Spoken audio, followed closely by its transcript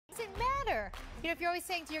better. You know, if you're always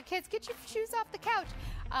saying to your kids, get your shoes off the couch.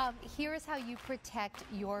 Here is how you protect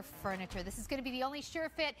your furniture. This is going to be the only Sure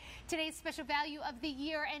Fit, today's special value of the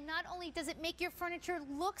year. And not only does it make your furniture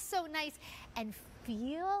look so nice and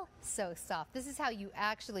feel so soft. This is how you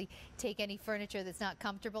actually take any furniture that's not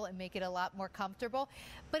comfortable and make it a lot more comfortable.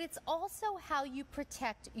 But it's also how you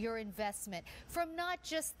protect your investment from not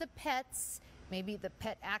just the pets, maybe the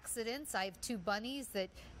pet accidents. I have 2 bunnies that,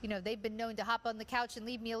 you know, they've been known to hop on the couch and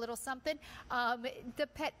leave me a little something. The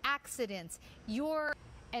pet accidents,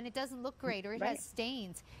 and it doesn't look great, or it has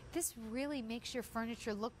stains. This really makes your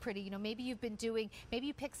furniture look pretty. You know, maybe you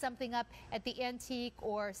picked something up at the antique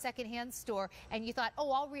or secondhand store and you thought,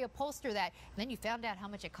 oh, I'll reupholster that. And then you found out how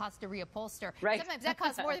much it costs to reupholster. Right. Sometimes that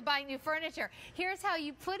costs more than buying new furniture. Here's how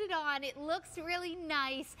you put it on. It looks really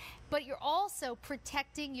nice, but you're also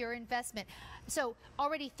protecting your investment. So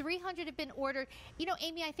already 300 have been ordered. You know,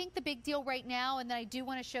 Amy, I think the big deal right now, and then I do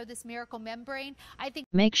want to show this miracle membrane.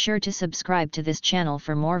 Make sure to subscribe to this channel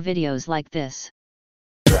for more videos like this.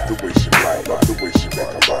 The way she ride, like the way she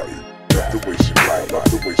rock her body. The way she ride, like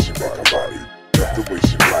the way she rock her body. The way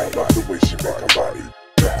she ride, like the way she rock her body.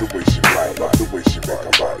 The way she